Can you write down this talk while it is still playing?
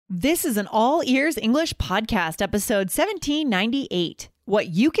This is an All Ears English podcast, episode 1798. What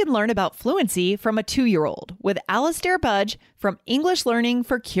you can learn about fluency from a 2-year-old with Alastair Budge from English Learning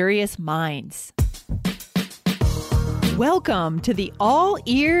for Curious Minds. Welcome to the All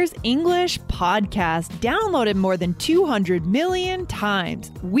Ears English podcast, downloaded more than 200 million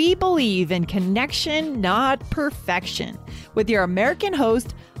times. We believe in connection, not perfection, with your American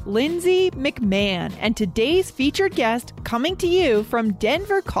host, Lindsay McMahon, and today's featured guest coming to you from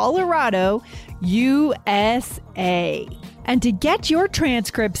Denver, Colorado, USA. And to get your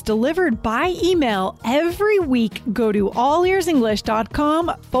transcripts delivered by email every week, go to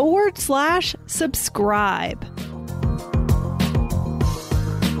allearsenglish.com/subscribe.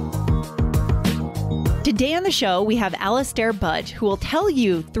 Today on the show, we have Alastair Budge, who will tell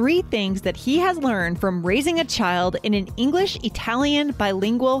you 3 things that he has learned from raising a child in an English-Italian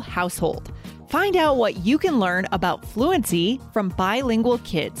bilingual household. Find out what you can learn about fluency from bilingual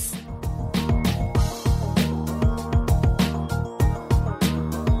kids.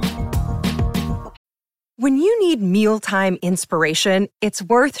 When you need mealtime inspiration, it's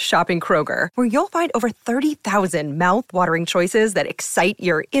worth shopping Kroger, where you'll find over 30,000 mouth-watering choices that excite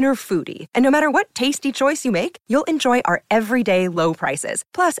your inner foodie. And no matter what tasty choice you make, you'll enjoy our everyday low prices,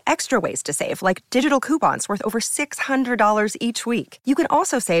 plus extra ways to save, like digital coupons worth over $600 each week. You can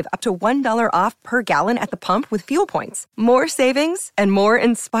also save up to $1 off per gallon at the pump with fuel points. More savings and more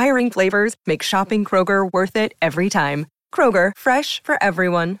inspiring flavors make shopping Kroger worth it every time. Kroger, fresh for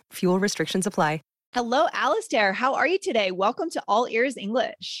everyone. Fuel restrictions apply. Hello, Alastair. How are you today? Welcome to All Ears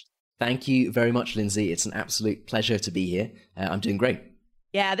English. Thank you very much, Lindsay. It's an absolute pleasure to be here. I'm doing great.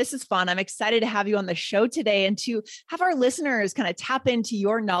 Yeah, this is fun. I'm excited to have you on the show today and to have our listeners kind of tap into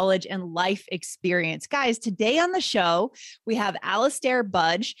your knowledge and life experience. Guys, today on the show, we have Alastair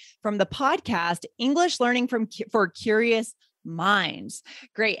Budge from the podcast English Learning for Curious Minds.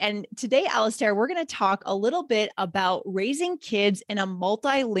 Great. And today, Alastair, we're going to talk a little bit about raising kids in a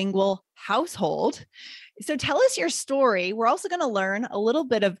multilingual household. So tell us your story. We're also going to learn a little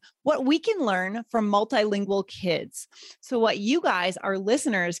bit of what we can learn from multilingual kids. So what you guys, our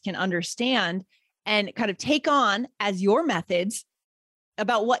listeners, can understand and kind of take on as your methods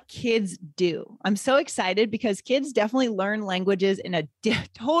about what kids do. I'm so excited because kids definitely learn languages in a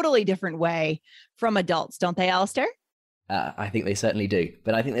totally different way from adults, don't they, Alastair? I think they certainly do.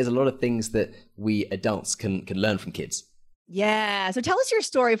 But I think there's a lot of things that we adults can learn from kids. Yeah. So tell us your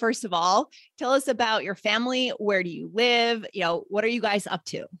story, first of all. Tell us about your family. Where do you live? What are you guys up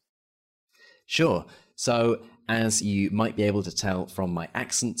to? Sure. So as you might be able to tell from my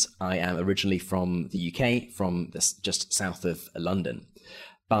accent, I am originally from the UK, from just south of London.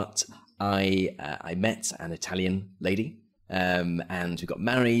 But I met an Italian lady and we got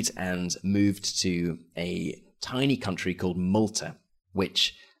married and moved to a tiny country called Malta,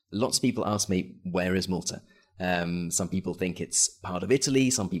 which lots of people ask me, where is Malta? Some people think it's part of Italy.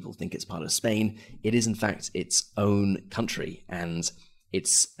 Some people think it's part of Spain. It is, in fact, its own country. And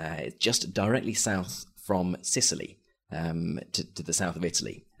it's just directly south from Sicily to the south of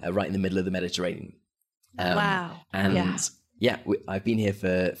Italy, right in the middle of the Mediterranean. Wow. And I've been here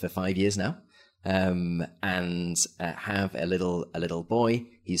for 5 years now and have a little boy.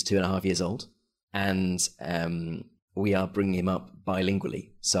 He's 2.5 years old. And we are bringing him up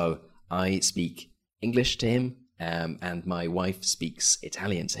bilingually. So I speak English to him, and my wife speaks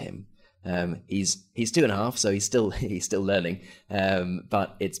Italian to him. He's 2.5, so he's still learning.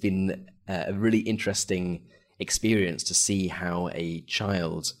 But it's been a really interesting experience to see how a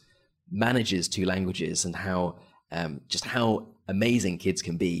child manages 2 languages and how amazing kids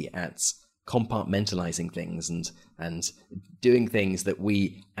can be at compartmentalizing things and doing things that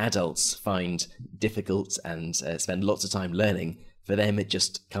we adults find difficult and spend lots of time learning. For them, it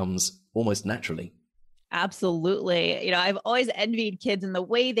just comes almost naturally. Absolutely. I've always envied kids in the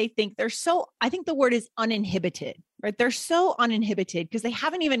way they think. I think the word is uninhibited, right? They're so uninhibited because they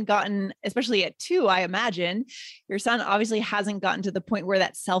haven't even gotten, especially at 2, I imagine, your son obviously hasn't gotten to the point where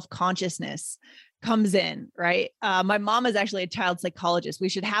that self-consciousness comes in, right? My mom is actually a child psychologist. We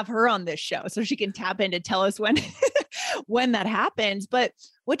should have her on this show so she can tap in to tell us when that happens. But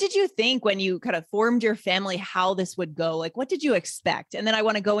what did you think when you kind of formed your family, how this would go? Like, what did you expect? And then I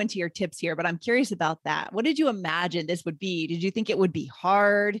want to go into your tips here, but I'm curious about that. What did you imagine this would be? Did you think it would be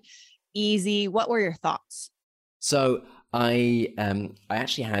hard, easy? What were your thoughts? So I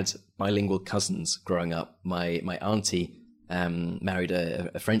actually had bilingual cousins growing up. My auntie married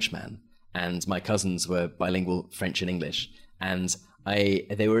a French man, and my cousins were bilingual French and English. And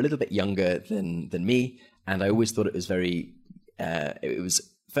they were a little bit younger than me, and I always thought it was it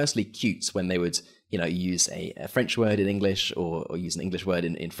was firstly cute when they would use a French word in English or use an English word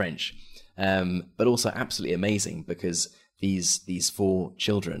in French. But also absolutely amazing because these 4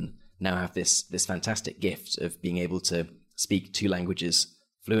 children now have this fantastic gift of being able to speak 2 languages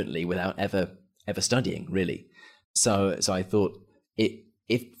fluently without ever studying, really. So I thought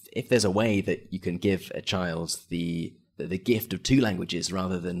if there's a way that you can give a child the gift of 2 languages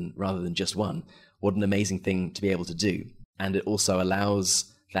rather than just one, what an amazing thing to be able to do. And it also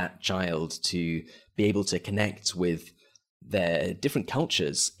allows that child to be able to connect with their different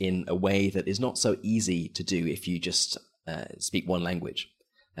cultures in a way that is not so easy to do if you just speak one language.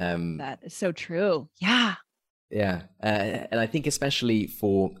 That is so true. Yeah. Yeah. And I think especially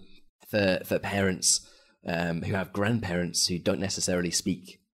for parents who have grandparents who don't necessarily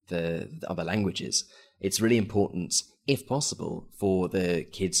speak the other languages, it's really important, if possible, for the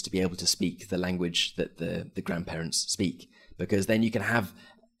kids to be able to speak the language that the grandparents speak, because then you can have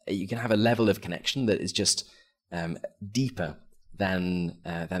a level of connection that is just deeper than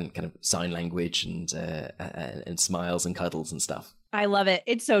kind of sign language and smiles and cuddles and stuff. I love it.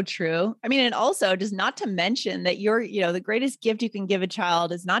 It's so true. I mean, and also just not to mention that the greatest gift you can give a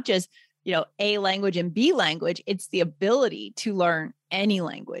child is not just, A language and B language. It's the ability to learn any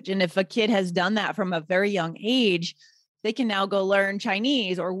language. And if a kid has done that from a very young age, they can now go learn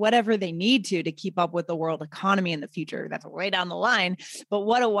Chinese or whatever they need to keep up with the world economy in the future. That's way down the line. But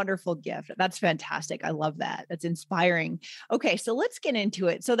what a wonderful gift. That's fantastic. I love that. That's inspiring. Okay, so let's get into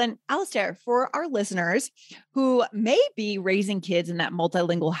it. So then, Alistair, for our listeners who may be raising kids in that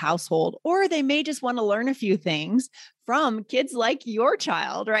multilingual household, or they may just want to learn a few things from kids like your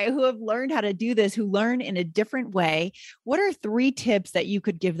child, right, who have learned how to do this, who learn in a different way, what are 3 tips that you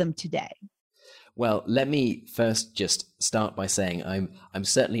could give them today? Well, let me first just start by saying I'm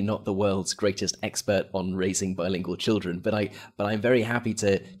certainly not the world's greatest expert on raising bilingual children, but I'm very happy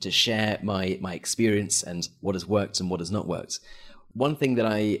to share my experience and what has worked and what has not worked. One thing that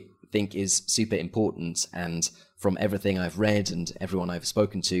I think is super important, and from everything I've read and everyone I've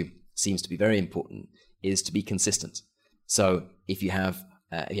spoken to seems to be very important, is to be consistent. So if you have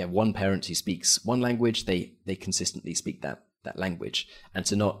one parent who speaks one language, they consistently speak that language, and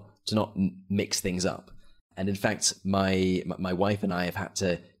to not mix things up. And in fact, my wife and I have had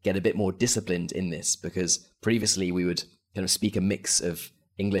to get a bit more disciplined in this, because previously we would kind of speak a mix of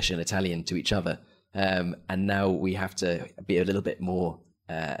English and Italian to each other, and now we have to be a little bit more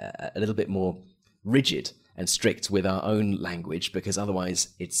rigid and strict with our own language, because otherwise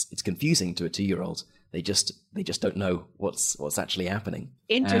it's confusing to a 2-year-old. They just don't know what's actually happening.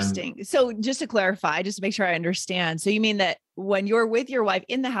 Interesting. So just to clarify, just to make sure I understand. So you mean that when you're with your wife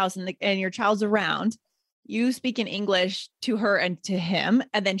in the house and your child's around, you speak in English to her and to him,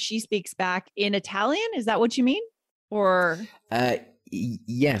 and then she speaks back in Italian? Is that what you mean? Or?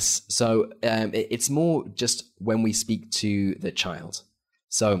 Yes. So it's more just when we speak to the child.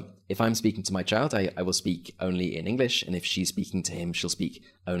 So if I'm speaking to my child, I will speak only in English, and if she's speaking to him, she'll speak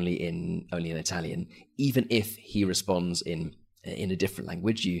only in Italian. Even if he responds in a different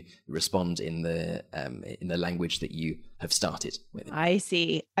language, you respond in the language that you have started with. I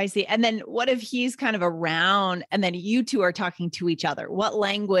see. And then what if he's kind of around, and then you two are talking to each other? What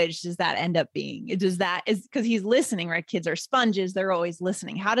language does that end up being? Is because he's listening, right? Kids are sponges; they're always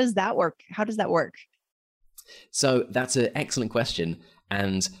listening. How does that work? So that's an excellent question.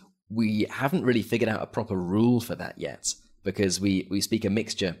 And we haven't really figured out a proper rule for that yet, because we speak a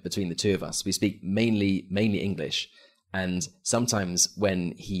mixture between the 2 of us. We speak mainly English. And sometimes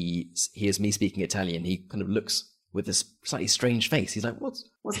when he hears me speaking Italian, he kind of looks with this slightly strange face. He's like, what's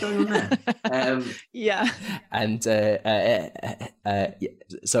going on there? Yeah. And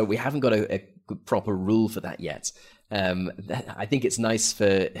so we haven't got a proper rule for that yet. I think it's nice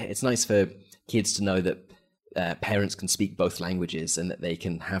for kids to know that parents can speak both languages and that they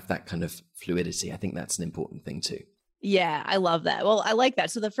can have that kind of fluidity. I think that's an important thing too. Yeah, I love that. Well, I like that.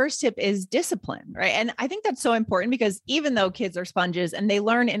 So the first tip is discipline, right? And I think that's so important, because even though kids are sponges and they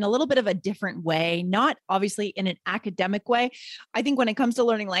learn in a little bit of a different way, not obviously in an academic way, I think when it comes to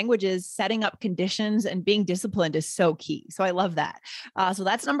learning languages, setting up conditions and being disciplined is so key. So I love that. So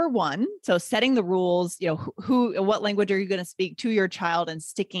that's number 1. So setting the rules, what language are you going to speak to your child, and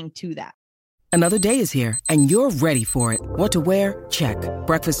sticking to that. Another day is here, and you're ready for it. What to wear? Check.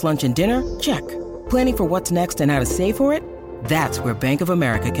 Breakfast, lunch, and dinner? Check. Planning for what's next and how to save for it? That's where Bank of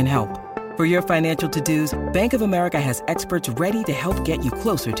America can help. For your financial to-dos, Bank of America has experts ready to help get you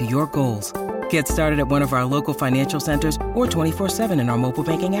closer to your goals. Get started at one of our local financial centers or 24/7 in our mobile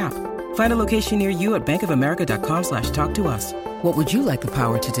banking app. Find a location near you at bankofamerica.com/talktous. What would you like the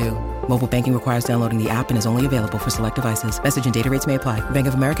power to do? Mobile banking requires downloading the app and is only available for select devices. Message and data rates may apply. Bank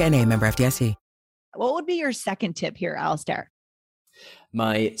of America NA, member FDIC. What would be your second tip here, Alistair?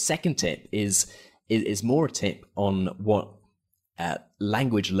 My second tip is more a tip on what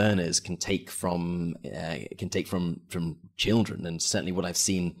language learners can take from children, and certainly what I've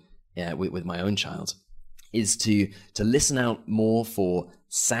seen with my own child, is to listen out more for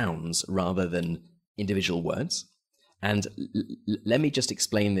sounds rather than individual words. And let me just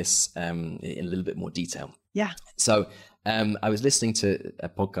explain this in a little bit more detail. Yeah. So I was listening to a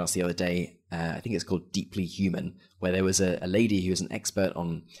podcast the other day. I think it's called Deeply Human, where there was a lady who was an expert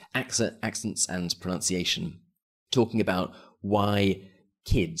on accents and pronunciation, talking about why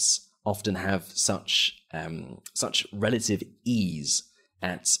kids often have such relative ease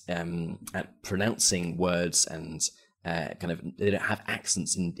at pronouncing words, and kind of they don't have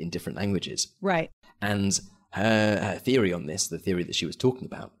accents in different languages. Right. And her theory on this, the theory that she was talking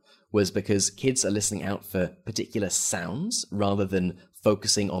about, was because kids are listening out for particular sounds rather than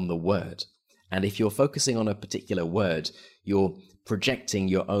focusing on the word. And if you're focusing on a particular word, you're projecting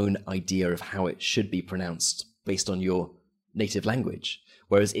your own idea of how it should be pronounced based on your native language.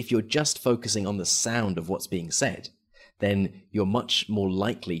 Whereas if you're just focusing on the sound of what's being said, then you're much more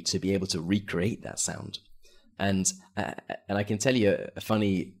likely to be able to recreate that sound. And I can tell you a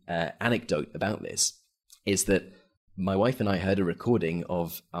funny anecdote about this, is that my wife and I heard a recording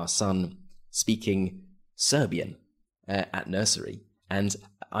of our son speaking Serbian at nursery. And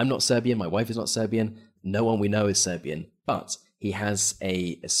I'm not Serbian, my wife is not Serbian, no one we know is Serbian, but he has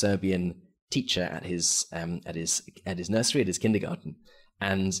a Serbian teacher at his nursery, at his kindergarten,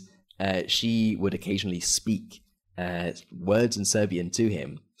 and she would occasionally speak words in Serbian to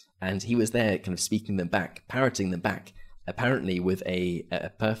him, and he was there kind of speaking them back, parroting them back, apparently with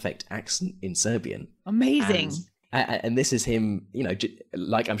a perfect accent in Serbian. Amazing. And this is him,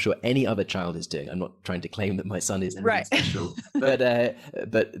 like I'm sure any other child is doing. I'm not trying to claim that my son is anything special, but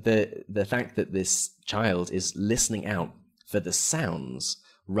the fact that this child is listening out for the sounds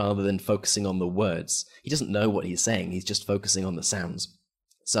rather than focusing on the words. He doesn't know what he's saying. He's just focusing on the sounds.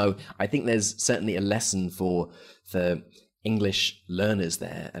 So I think there's certainly a lesson for English learners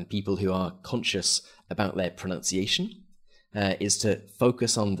there, and people who are conscious about their pronunciation, is to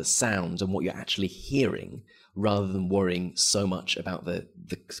focus on the sound and what you're actually hearing, rather than worrying so much about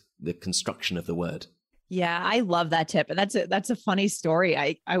the construction of the word. Yeah, I love that tip. And that's a funny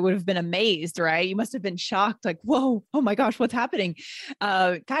story. I would have been amazed, right? You must have been shocked, like, whoa, oh my gosh, what's happening?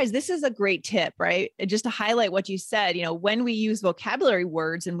 Guys, this is a great tip, right? And just to highlight what you said, when we use vocabulary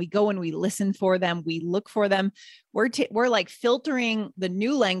words and we go and we listen for them, we look for them, we're like filtering the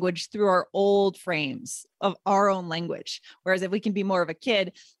new language through our old frames of our own language. Whereas if we can be more of a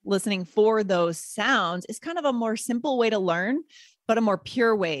kid, listening for those sounds is kind of a more simple way to learn, but a more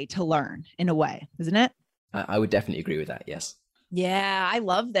pure way to learn in a way, isn't it? I would definitely agree with that. Yes. Yeah, I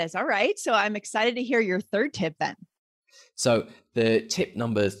love this. All right. So I'm excited to hear your third tip then. So the tip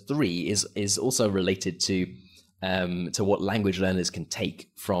number 3 is also related to what language learners can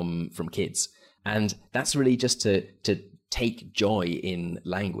take from kids. And that's really just to take joy in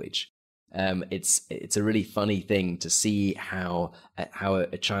language. It's a really funny thing to see how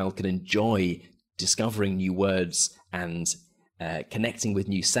a child can enjoy discovering new words and connecting with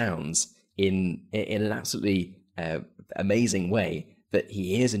new sounds in an absolutely amazing way, that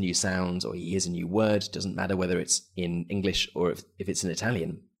he hears a new sound or he hears a new word, doesn't matter whether it's in English or if it's in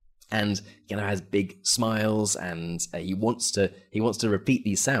Italian, and has big smiles, and he wants to repeat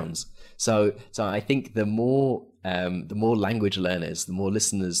these sounds. So I think the more language learners, the more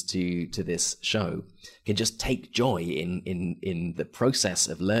listeners to this show can just take joy in the process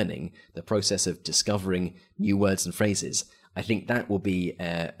of learning, the process of discovering new words and phrases. I think that will be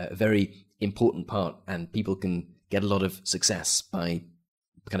a very important part, and people can get a lot of success by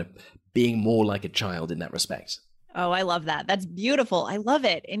kind of being more like a child in that respect. Oh, I love that. That's beautiful. I love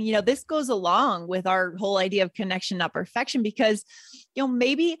it. And, this goes along with our whole idea of connection, not perfection, because,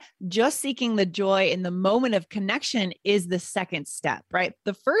 maybe just seeking the joy in the moment of connection is the second step, right?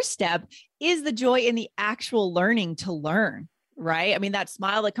 The first step is the joy in the actual learning to learn. Right? I mean, that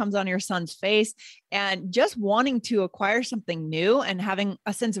smile that comes on your son's face, and just wanting to acquire something new and having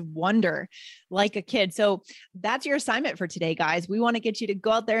a sense of wonder like a kid. So that's your assignment for today, guys. We want to get you to go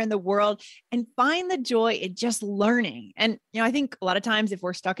out there in the world and find the joy in just learning. And, I think a lot of times if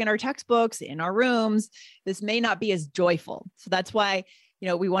we're stuck in our textbooks, in our rooms, this may not be as joyful. So that's why,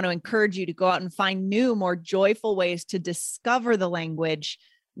 we want to encourage you to go out and find new, more joyful ways to discover the language,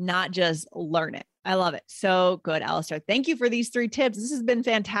 not just learn it. I love it. So good, Alistair. Thank you for these 3 tips. This has been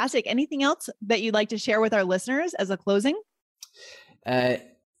fantastic. Anything else that you'd like to share with our listeners as a closing?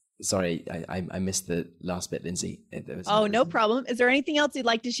 Sorry, I missed the last bit, Lindsay. No problem. Is there anything else you'd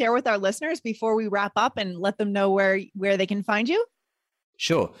like to share with our listeners before we wrap up and let them know where they can find you?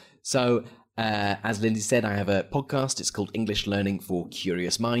 Sure. So as Lindsay said, I have a podcast. It's called English Learning for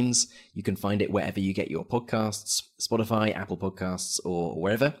Curious Minds. You can find it wherever you get your podcasts, Spotify, Apple Podcasts, or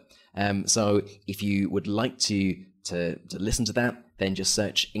wherever. So if you would like to listen to that, then just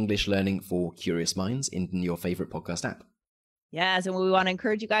search English Learning for Curious Minds in your favorite podcast app. Yes, and we want to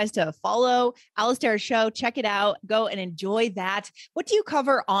encourage you guys to follow Alistair's show. Check it out. Go and enjoy that. What do you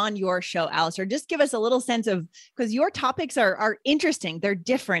cover on your show, Alistair? Just give us a little sense of, because your topics are interesting. They're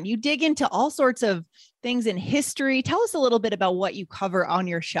different. You dig into all sorts of things in history. Tell us a little bit about what you cover on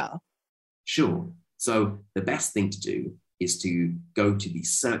your show. Sure. So the best thing to do is to go to the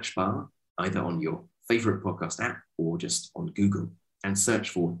search bar, either on your favorite podcast app or just on Google, and search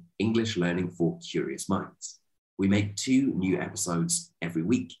for English Learning for Curious Minds. We make 2 new episodes every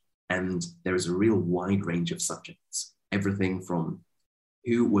week, and there is a real wide range of subjects. Everything from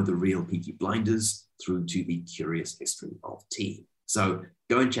who were the real Peaky Blinders through to the curious history of tea. So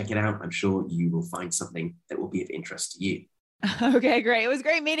go and check it out. I'm sure you will find something that will be of interest to you. Okay, great. It was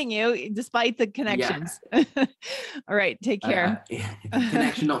great meeting you, despite the connections. Yeah. All right, take care.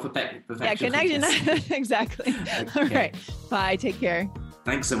 Connection, not perfection. Yeah, connection. Exactly. Okay. All right, bye. Take care.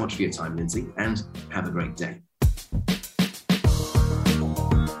 Thanks so much for your time, Lindsay, and have a great day.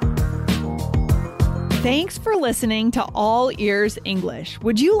 Thanks for listening to All Ears English.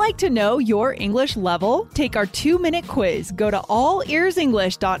 Would you like to know your English level? Take our 2-minute quiz. Go to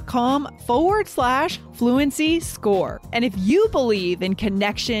allearsenglish.com/fluency score. And if you believe in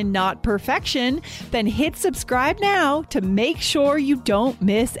connection, not perfection, then hit subscribe now to make sure you don't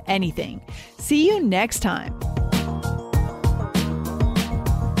miss anything. See you next time.